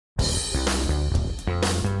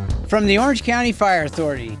From the Orange County Fire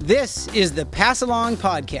Authority, this is the Pass Along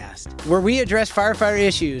Podcast, where we address firefighter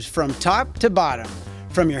issues from top to bottom,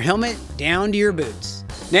 from your helmet down to your boots.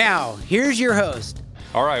 Now, here's your host.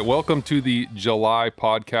 All right, welcome to the July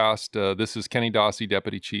podcast. This is Kenny Dossey,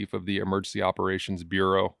 Deputy Chief of the Emergency Operations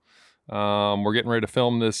Bureau. We're getting ready to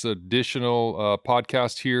film this additional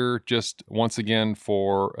podcast here, just once again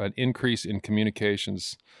for an increase in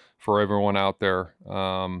communications for everyone out there.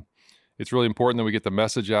 It's really important that we get the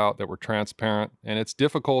message out, that we're transparent, and it's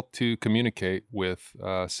difficult to communicate with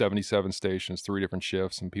 77 stations, 3 different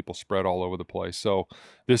shifts, and people spread all over the place. So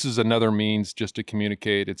this is another means just to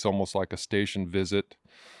communicate. It's almost like a station visit.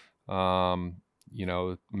 Memo,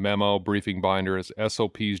 briefing binders,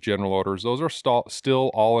 SOPs, general orders, those are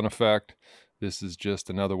still all in effect. This is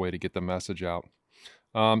just another way to get the message out.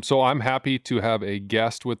 So I'm happy to have a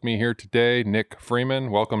guest with me here today, Nick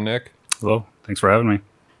Freeman. Welcome, Nick. Hello. Thanks for having me.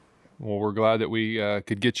 Well, we're glad that we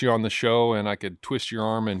could get you on the show and I could twist your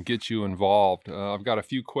arm and get you involved. I've got a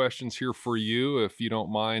few questions here for you, if you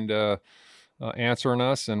don't mind answering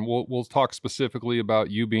us, and we'll talk specifically about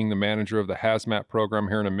you being the manager of the HazMat program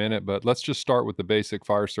here in a minute, but let's just start with the basic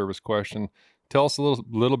fire service question. Tell us a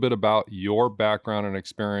little bit about your background and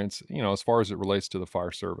experience, as far as it relates to the fire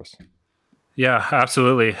service. Yeah,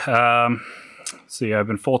 absolutely. I've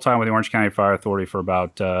been full-time with the Orange County Fire Authority for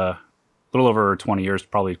about a little over 20 years,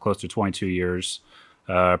 probably close to 22 years.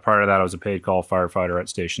 Prior to that, I was a paid call firefighter at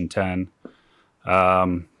Station 10.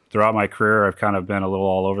 Throughout my career, I've kind of been a little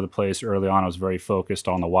all over the place. Early on, I was very focused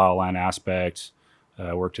on the wildland aspect.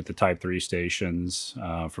 Worked at the Type 3 stations.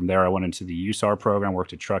 From there, I went into the USAR program,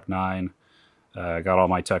 worked at Truck 9. Got all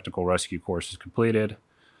my technical rescue courses completed.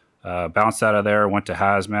 Bounced out of there, went to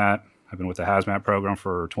HazMat. I've been with the HazMat program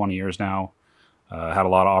for 20 years now. Had a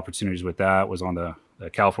lot of opportunities with that. Was on the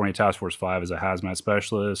California Task Force 5 as a HazMat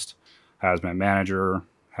specialist, HazMat manager,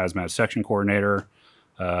 HazMat section coordinator,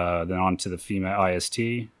 then on to the FEMA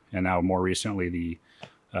IST, and now more recently the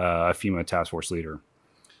FEMA Task Force leader.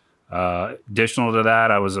 Additional to that,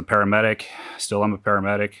 I was a paramedic. Still am a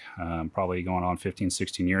paramedic, probably going on 15,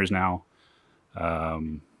 16 years now.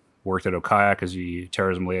 Worked at OCFA as the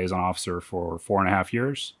terrorism liaison officer for 4.5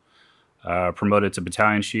 years. Promoted to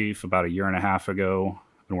battalion chief about 1.5 years ago.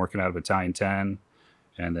 Been working out of Battalion 10.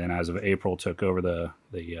 And then as of April, took over the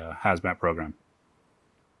HazMat program.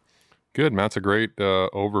 Good, Matt. That's a great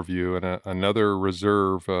overview, and another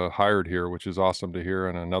reserve hired here, which is awesome to hear,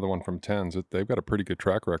 and another one from 10s. They've got a pretty good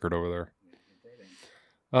track record over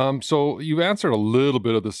there. So you've answered a little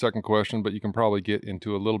bit of the second question, but you can probably get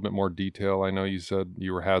into a little bit more detail. I know you said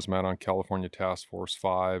you were HazMat on California Task Force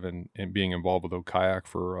 5 and being involved with OCFA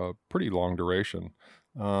for a pretty long duration.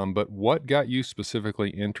 But what got you specifically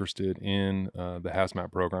interested in the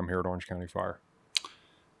HazMat program here at Orange County Fire?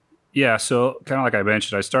 Yeah, so kind of like I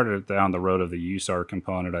mentioned, I started down the road of the USAR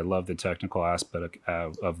component. I love the technical aspect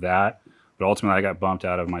of that, but ultimately I got bumped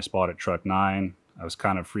out of my spot at Truck 9. I was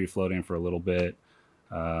kind of free-floating for a little bit.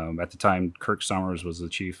 At the time, Kirk Summers was the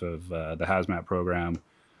chief of the HazMat program,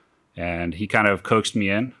 and he kind of coaxed me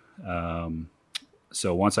in.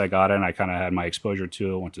 So once I got in, I kind of had my exposure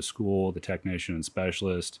to it, went to school, the technician and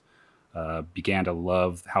specialist, began to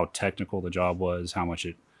love how technical the job was, how much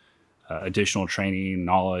additional training,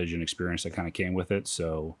 knowledge, and experience that kind of came with it.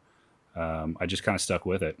 So I just kind of stuck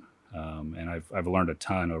with it. And I've learned a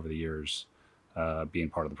ton over the years being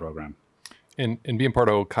part of the program. And being part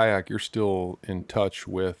of OCFA, you're still in touch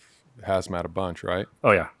with HazMat a bunch, right?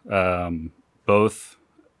 Oh, yeah. Both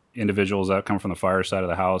individuals that come from the fire side of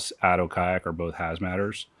the house at OCFA are both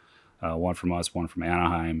HazMatters, one from us, one from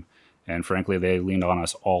Anaheim. And frankly, they leaned on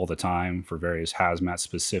us all the time for various HazMat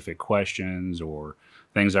specific questions or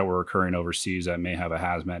things that were occurring overseas that may have a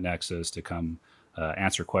HazMat nexus to come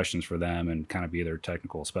answer questions for them and kind of be their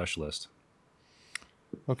technical specialist.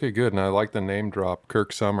 Okay, good. And I like the name drop,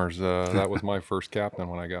 Kirk Summers. That was my first captain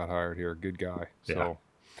when I got hired here. Good guy. Yeah. So,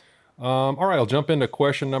 all right, I'll jump into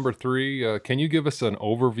question number 3. Can you give us an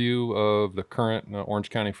overview of the current Orange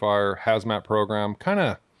County Fire HazMat program, kind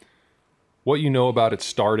of what you know about it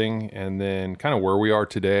starting, and then kind of where we are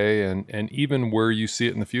today, and even where you see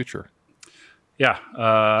it in the future? Yeah,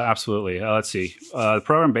 absolutely. Let's see. The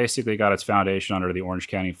program basically got its foundation under the Orange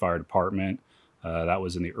County Fire Department. That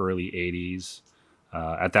was in the early 80s.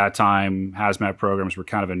 At that time, HazMat programs were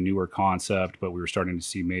kind of a newer concept, but we were starting to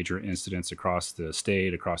see major incidents across the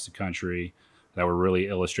state, across the country, that were really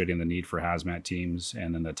illustrating the need for HazMat teams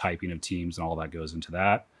and then the typing of teams and all that goes into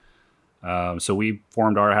that. So we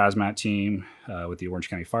formed our HazMat team with the Orange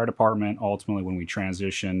County Fire Department. Ultimately, when we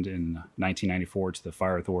transitioned in 1994 to the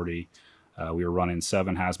Fire Authority, we were running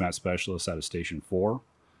 7 HazMat specialists out of Station 4.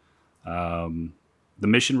 The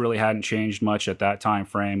mission really hadn't changed much at that time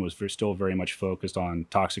frame. It was still very much focused on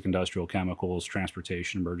toxic industrial chemicals,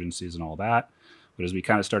 transportation emergencies, and all that. But as we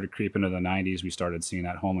kind of started creeping into the 90s, we started seeing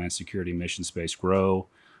that Homeland Security mission space grow,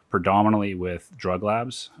 predominantly with drug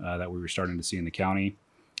labs that we were starting to see in the county.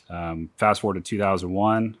 Fast forward to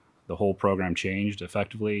 2001, the whole program changed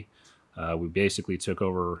effectively. We basically took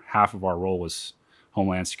over half of our role was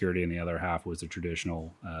Homeland Security, and the other half was the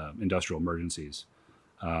traditional industrial emergencies.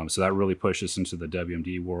 So that really pushed us into the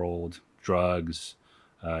WMD world, drugs,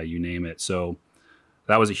 you name it. So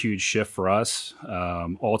that was a huge shift for us.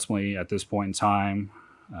 Ultimately, at this point in time,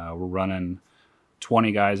 we're running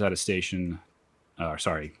 8 guys out of Station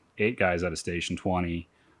 20,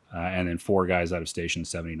 and then 4 guys out of Station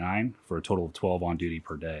 79 for a total of 12 on duty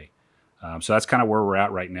per day. So that's kind of where we're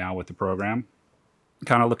at right now with the program.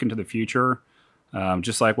 Kind of looking to the future,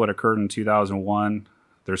 just like what occurred in 2001,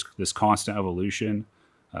 there's this constant evolution.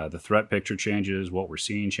 The threat picture changes, what we're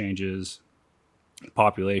seeing changes,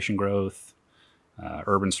 population growth,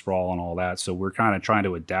 urban sprawl, and all that. So we're kind of trying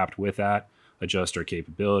to adapt with that, adjust our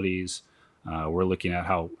capabilities. We're looking at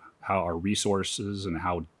how our resources and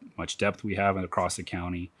how much depth we have across the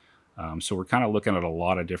county. So we're kind of looking at a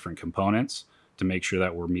lot of different components to make sure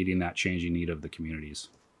that we're meeting that changing need of the communities.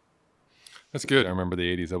 That's good. I remember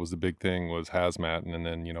the 80s. That was the big thing was HazMat. And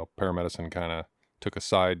then, paramedicine kind of took a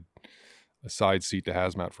side seat to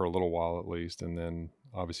HazMat for a little while at least. And then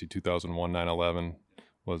obviously 2001, 9/11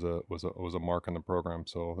 was a mark on the program.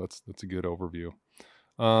 So that's a good overview.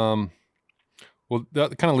 Well,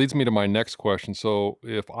 that kind of leads me to my next question. So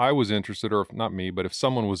if I was interested, or if not me, but if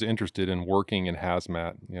someone was interested in working in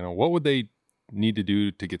HazMat, what would they need to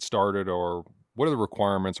do to get started, or what are the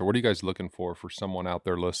requirements, or what are you guys looking for someone out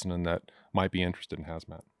there listening that might be interested in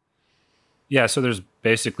HazMat? Yeah, so there's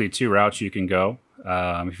basically 2 routes you can go.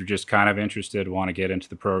 If you're just kind of interested, want to get into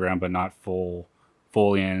the program, but not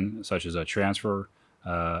fully in, such as a transfer.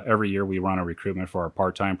 Every year we run a recruitment for our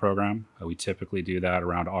part-time program. We typically do that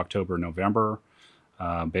around October, November.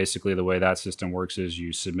 Basically, the way that system works is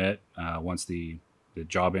you submit once the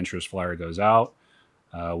job interest flyer goes out.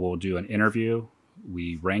 We'll do an interview.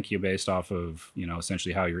 We rank you based off of,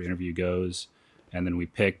 essentially how your interview goes. And then we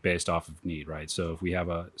pick based off of need, right? So if we have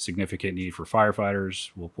a significant need for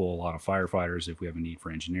firefighters, we'll pull a lot of firefighters. If we have a need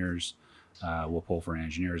for engineers, we'll pull for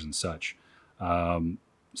engineers and such.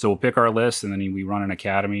 So we'll pick our list, and then we run an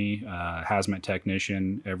academy, HazMat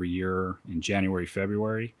technician every year in January,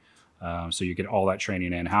 February. So you get all that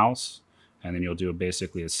training in-house, and then you'll do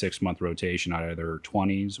basically a 6-month rotation at either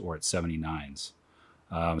 20s or at 79s.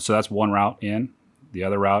 So that's one route in. The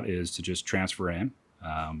other route is to just transfer in.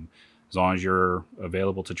 As long as you're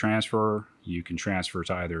available to transfer, you can transfer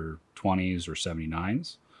to either 20s or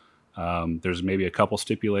 79s. There's maybe a couple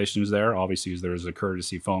stipulations there. Obviously, there's a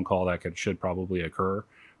courtesy phone call that should probably occur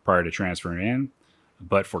prior to transferring in.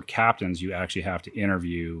 But for captains, you actually have to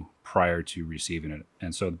interview prior to receiving it.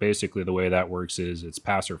 And so basically the way that works is it's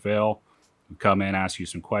pass or fail. We come in, ask you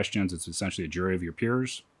some questions. It's essentially a jury of your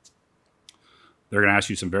peers. They're going to ask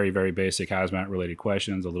you some very, very basic HazMat related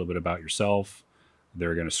questions, a little bit about yourself.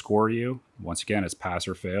 They're going to score you. Once again, it's pass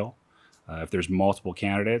or fail. If there's multiple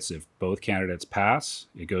candidates, if both candidates pass,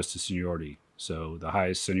 it goes to seniority. So the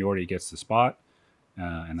highest seniority gets the spot,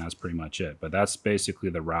 and that's pretty much it. But that's basically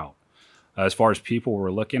the route. As far as people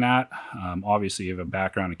we're looking at, obviously you have a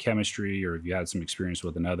background in chemistry, or if you had some experience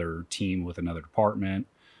with another team, with another department,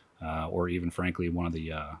 or even frankly one of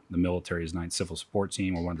the military's 9th Civil Support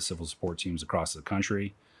Team, or one of the civil support teams across the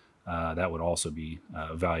country, that would also be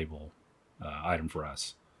a valuable item for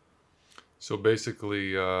us. So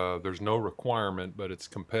basically, there's no requirement, but it's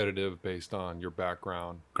competitive based on your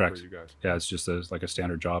background. Correct. For you guys. Yeah, it's just like a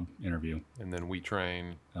standard job interview. And then we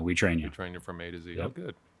train. And we train you. We train you from A to Z. Yep. Oh,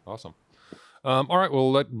 good. Awesome. All right.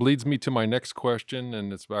 Well, that leads me to my next question,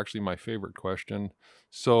 and it's actually my favorite question.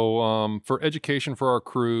 So for education for our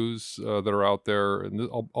crews that are out there, and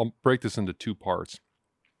I'll break this into 2 parts.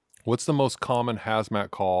 What's the most common HazMat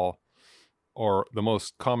call, or the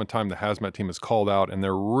most common time the HazMat team is called out and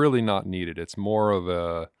they're really not needed? It's more of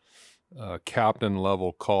a captain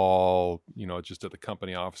level call, just at the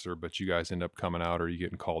company officer, but you guys end up coming out, or you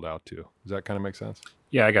getting called out too. Does that kind of make sense?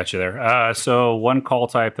 Yeah, I got you there. So one call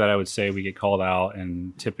type that I would say we get called out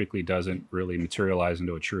and typically doesn't really materialize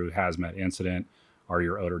into a true HazMat incident are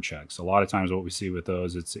your odor checks. A lot of times what we see with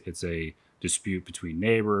those, it's a dispute between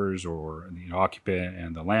neighbors or the occupant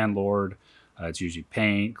and the landlord. It's usually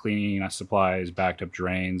paint, cleaning supplies, backed up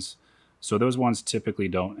drains. So those ones typically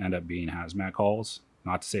don't end up being HazMat calls.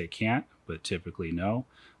 Not to say it can't, but typically no.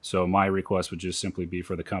 So my request would just simply be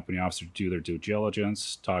for the company officer to do their due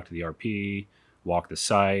diligence, talk to the RP, walk the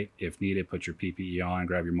site. If needed, put your PPE on,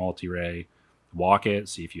 grab your multi-ray, walk it,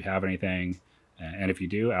 see if you have anything. And if you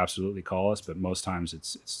do, absolutely call us. But most times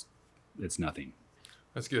it's nothing.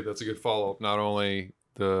 That's good. That's a good follow-up. Not only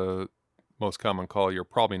the most common call, you're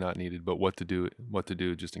probably not needed, but what to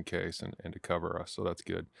do just in case and to cover us. So that's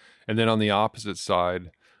good. And then on the opposite side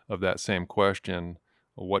of that same question,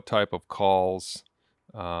 what type of calls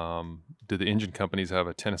do the engine companies have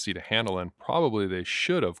a tendency to handle? And probably they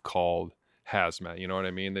should have called HazMat. You know what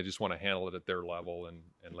I mean? They just want to handle it at their level, and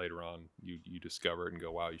later on you discover it and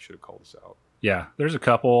go, wow, you should have called us out. Yeah, there's a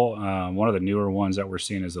couple. One of the newer ones that we're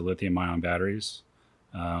seeing is the lithium-ion batteries.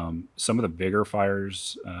 Some of the bigger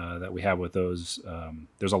fires that we have with those,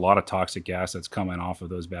 there's a lot of toxic gas that's coming off of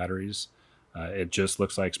those batteries. It just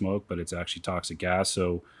looks like smoke, but it's actually toxic gas.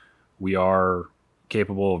 So we are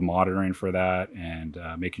capable of monitoring for that and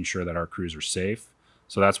making sure that our crews are safe.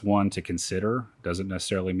 So that's one to consider. Doesn't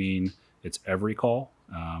necessarily mean it's every call.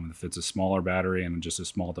 If it's a smaller battery and just a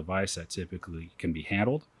small device, that typically can be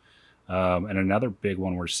handled. And another big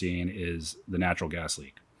one we're seeing is the natural gas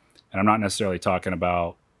leak. And I'm not necessarily talking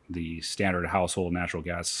about the standard household natural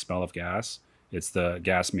gas smell of gas. It's the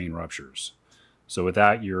gas main ruptures. So with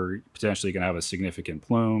that, you're potentially going to have a significant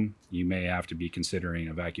plume. You may have to be considering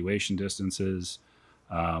evacuation distances.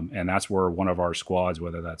 And that's where one of our squads,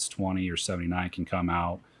 whether that's 20 or 79, can come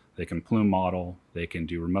out. They can plume model. They can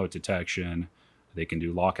do remote detection. They can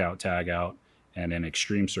do lockout, tag out. And in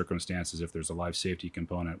extreme circumstances, if there's a life safety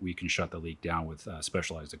component, we can shut the leak down with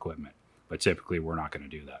specialized equipment. But typically, we're not going to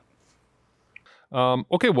do that.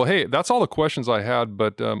 Okay, well, hey, that's all the questions I had,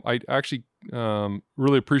 but I actually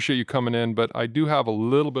really appreciate you coming in, but I do have a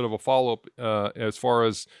little bit of a follow-up as far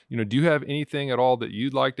as, do you have anything at all that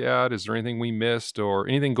you'd like to add? Is there anything we missed or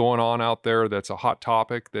anything going on out there that's a hot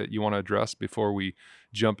topic that you want to address before we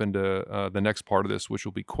jump into the next part of this, which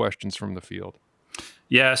will be questions from the field?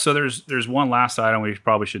 Yeah, so there's one last item we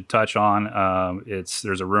probably should touch on.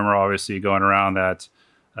 There's a rumor obviously going around that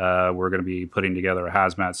we're going to be putting together a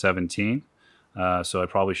HazMat 17. So I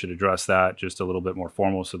probably should address that just a little bit more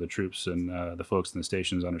formal so the troops and the folks in the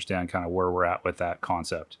stations understand kind of where we're at with that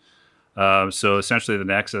concept. So essentially the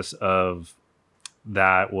nexus of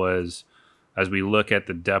that was, as we look at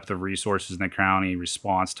the depth of resources in the county,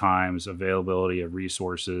 response times, availability of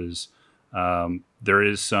resources, there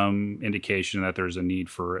is some indication that there's a need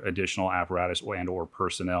for additional apparatus and or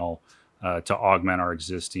personnel to augment our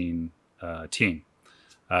existing team.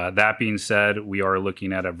 That being said, we are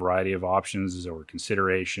looking at a variety of options or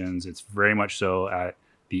considerations. It's very much so at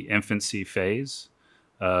the infancy phase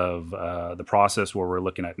of the process where we're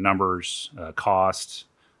looking at numbers, cost,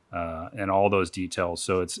 and all those details.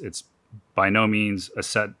 So it's by no means a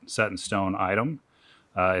set in stone item.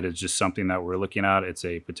 It is just something that we're looking at. It's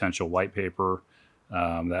a potential white paper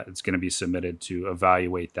that it's going to be submitted to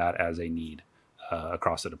evaluate that as a need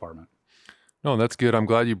across the department. No, that's good. I'm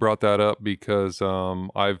glad you brought that up because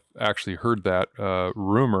I've actually heard that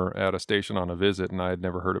rumor at a station on a visit, and I had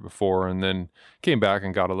never heard it before, and then came back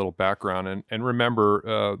and got a little background. And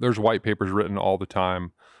remember, there's white papers written all the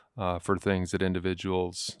time for things that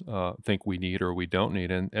individuals think we need or we don't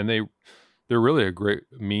need, and they're really a great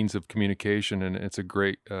means of communication, and it's a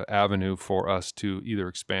great avenue for us to either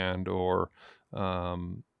expand or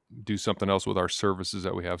do something else with our services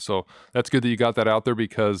that we have. So that's good that you got that out there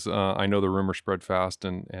because I know the rumor spread fast,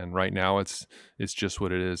 and right now it's just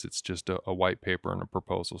what it is. It's just a white paper and a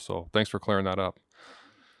proposal. So thanks for clearing that up.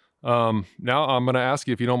 Now I'm going to ask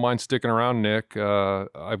you if you don't mind sticking around, Nick.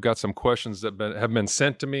 I've got some questions that have been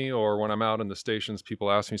sent to me, or when I'm out in the stations,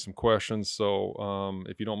 people ask me some questions. So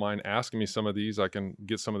if you don't mind asking me some of these, I can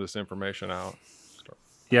get some of this information out.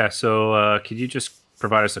 Yeah. So could you just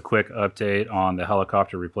provide us a quick update on the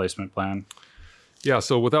helicopter replacement plan? Yeah,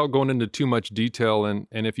 so without going into too much detail, and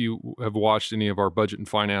if you have watched any of our budget and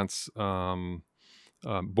finance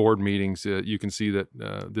board meetings, you can see that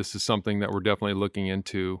this is something that we're definitely looking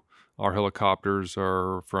into. Our helicopters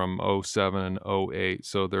are from 07 and 08,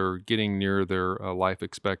 so they're getting near their life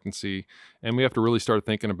expectancy, and we have to really start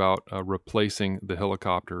thinking about replacing the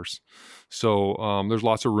helicopters. So there's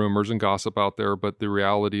lots of rumors and gossip out there, but the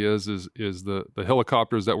reality is the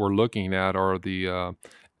helicopters that we're looking at are the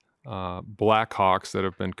Black Hawks that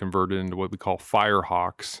have been converted into what we call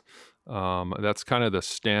Firehawks. That's kind of the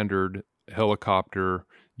standard helicopter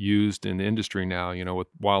used in the industry now, with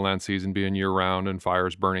wildland season being year-round and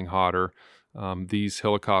fires burning hotter. These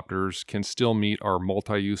helicopters can still meet our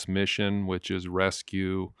multi-use mission, which is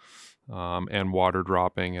rescue and water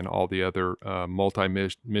dropping and all the other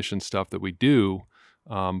multi-mission stuff that we do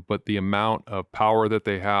But the amount of power that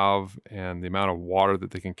they have and the amount of water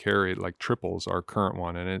that they can carry, like triples our current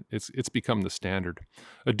one, and it's become the standard.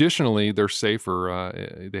 Additionally, they're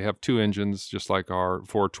safer. They have 2 engines, just like our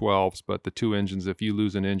 412s, but the 2 engines, if you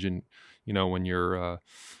lose an engine, when you're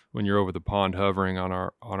over the pond hovering on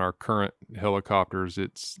our current helicopters,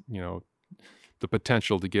 it's the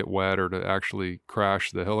potential to get wet or to actually crash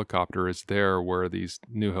the helicopter is there, where these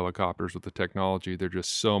new helicopters with the technology, they're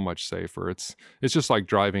just so much safer. It's just like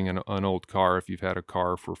driving an old car. If you've had a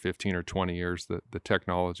car for 15 or 20 years, the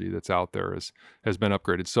technology that's out there has been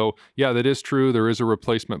upgraded. So yeah, that is true. There is a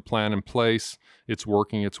replacement plan in place. It's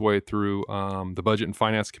working its way through the Budget and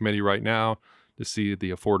Finance Committee right now to see the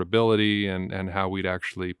affordability and how we'd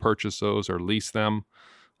actually purchase those or lease them.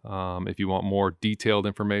 If you want more detailed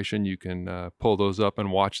information, you can pull those up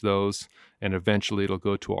and watch those, and eventually it'll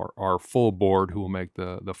go to our full board, who will make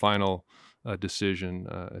the final decision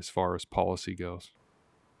as far as policy goes.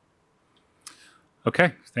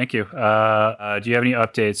 Okay, thank you. Do you have any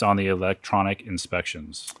updates on the electronic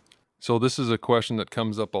inspections? So this is a question that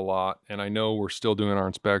comes up a lot, and I know we're still doing our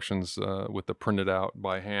inspections with the printed out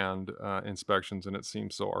by hand inspections, and it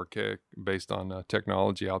seems so archaic based on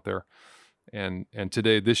technology out there. And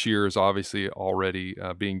today, this year is obviously already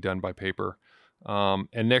being done by paper.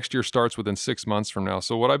 And next year starts within 6 months from now.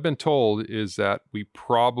 So what I've been told is that we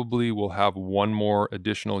probably will have one more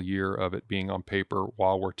additional year of it being on paper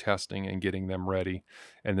while we're testing and getting them ready.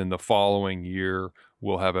 And then the following year,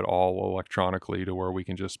 we'll have it all electronically to where we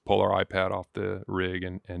can just pull our iPad off the rig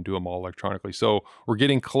and do them all electronically. So we're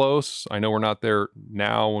getting close. I know we're not there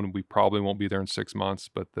now, and we probably won't be there in 6 months,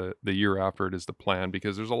 but the year after it is the plan,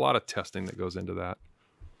 because there's a lot of testing that goes into that.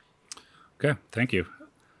 Okay, thank you.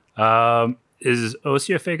 Is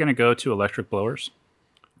OCFA going to go to electric blowers?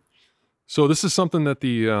 So this is something that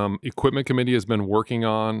the equipment committee has been working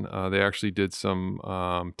on. They actually did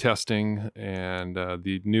some testing, and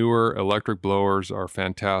the newer electric blowers are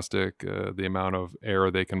fantastic. The amount of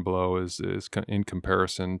air they can blow is in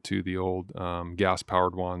comparison to the old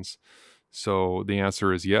gas-powered ones. So the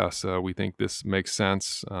answer is yes. We think this makes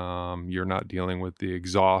sense. You're not dealing with the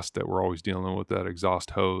exhaust that we're always dealing with, that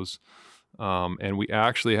exhaust hose. And we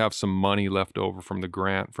actually have some money left over from the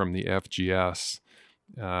grant from the FGS.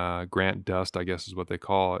 Grant dust, I guess is what they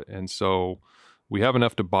call it. And so we have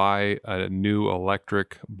enough to buy a new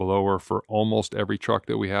electric blower for almost every truck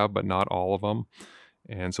that we have, but not all of them.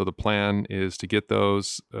 And so the plan is to get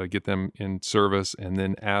those, get them in service. And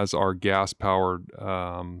then as our gas powered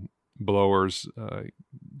blowers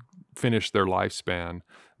finish their lifespan,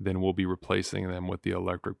 then we'll be replacing them with the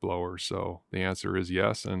electric blowers. So the answer is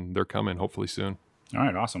yes, and they're coming hopefully soon. All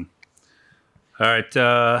right, awesome. All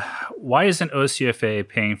right, why isn't OCFA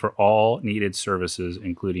paying for all needed services,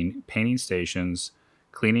 including painting stations,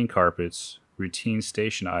 cleaning carpets, routine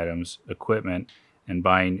station items, equipment, and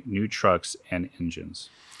buying new trucks and engines?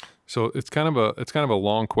 So it's kind of a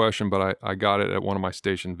long question, but I got it at one of my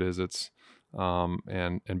station visits.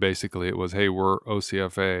 And basically it was, hey, we're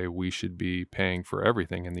OCFA, we should be paying for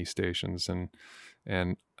everything in these stations. And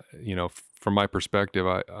from my perspective,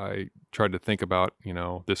 I tried to think about,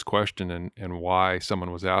 this question and why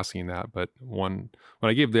someone was asking that. But when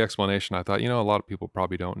I gave the explanation, I thought, a lot of people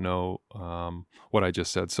probably don't know what I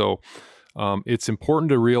just said. So it's important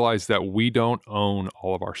to realize that we don't own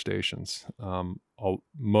all of our stations.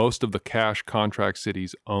 Most of the cash contract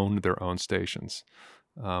cities own their own stations.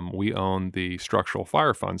 We own the structural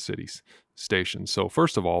fire fund cities stations. So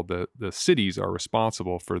first of all, the cities are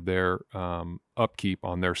responsible for their upkeep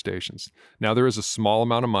on their stations. Now there is a small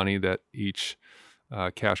amount of money that each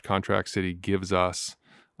cash contract city gives us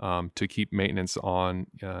to keep maintenance on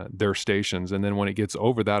their stations. And then when it gets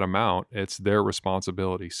over that amount, it's their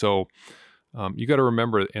responsibility. So you got to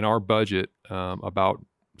remember in our budget, about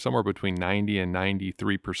somewhere between 90 and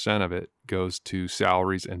 93% of it goes to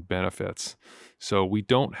salaries and benefits. So we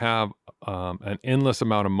don't have an endless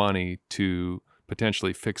amount of money to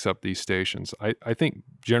potentially fix up these stations. I think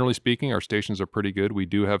generally speaking, our stations are pretty good. We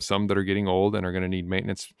do have some that are getting old and are going to need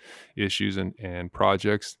maintenance issues and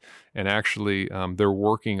projects. And actually, they're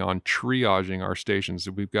working on triaging our stations.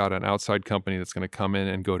 We've got an outside company that's going to come in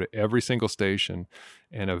and go to every single station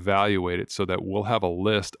and evaluate it so that we'll have a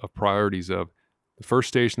list of priorities of the first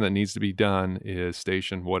station that needs to be done is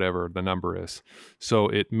station whatever the number is. So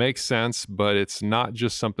it makes sense, but it's not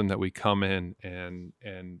just something that we come in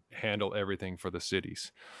and handle everything for the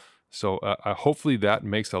cities. So hopefully that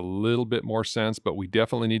makes a little bit more sense, but we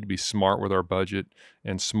definitely need to be smart with our budget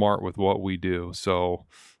and smart with what we do. So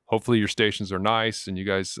hopefully your stations are nice and you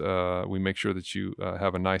guys, we make sure that you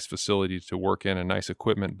have a nice facility to work in and nice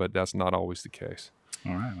equipment, but that's not always the case.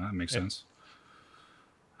 All right, well, that makes sense.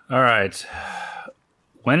 All right.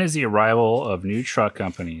 When is the arrival of new truck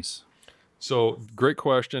companies? So great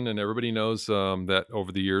question. And everybody knows that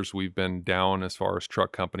over the years, we've been down as far as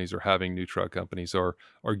truck companies or having new truck companies or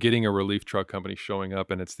getting a relief truck company showing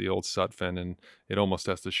up, and it's the old Sutphen, and it almost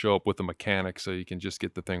has to show up with a mechanic so you can just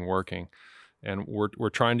get the thing working. And we're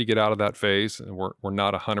trying to get out of that phase, and we're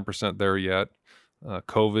not 100% there yet.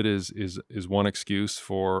 COVID is one excuse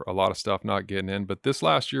for a lot of stuff not getting in. But this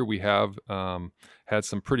last year, we have had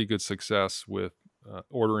some pretty good success with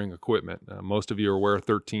ordering equipment. Most of you are aware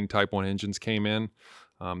 13 Type 1 engines came in.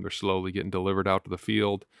 They're slowly getting delivered out to the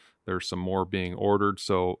field. There's some more being ordered.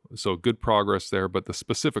 So good progress there. But the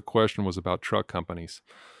specific question was about truck companies.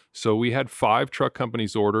 So we had 5 truck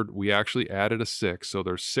companies ordered. We actually added a 6. So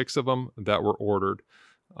there's 6 of them that were ordered.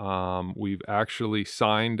 We've actually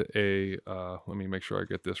signed let me make sure I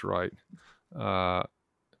get this right.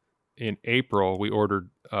 In April, we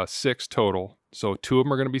ordered 6 total. So 2 of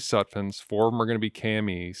them are going to be Sutphens, 4 of them are going to be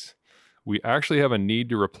KMEs. We actually have a need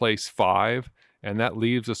to replace 5, and that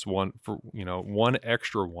leaves us one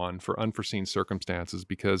extra one for unforeseen circumstances,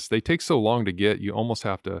 because they take so long to get. You almost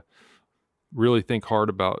have to really think hard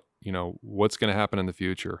about, what's going to happen in the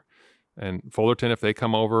future. And Fullerton, if they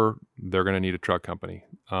come over, they're going to need a truck company.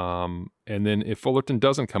 And then if Fullerton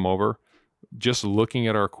doesn't come over, just looking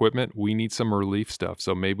at our equipment, we need some relief stuff.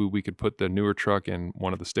 So maybe we could put the newer truck in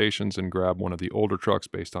one of the stations and grab one of the older trucks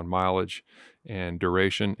based on mileage and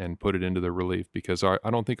duration and put it into the relief, because I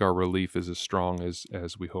don't think our relief is as strong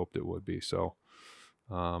as we hoped it would be. So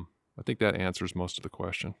I think that answers most of the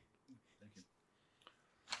question.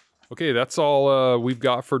 Okay, that's all we've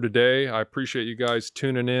got for today. I appreciate you guys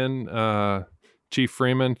tuning in. Chief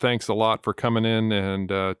Freeman, thanks a lot for coming in and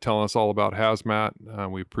telling us all about HazMat.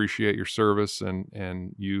 We appreciate your service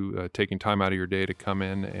and you taking time out of your day to come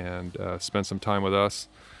in and spend some time with us.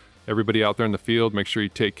 Everybody out there in the field, make sure you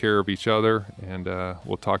take care of each other, and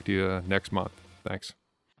we'll talk to you next month. Thanks.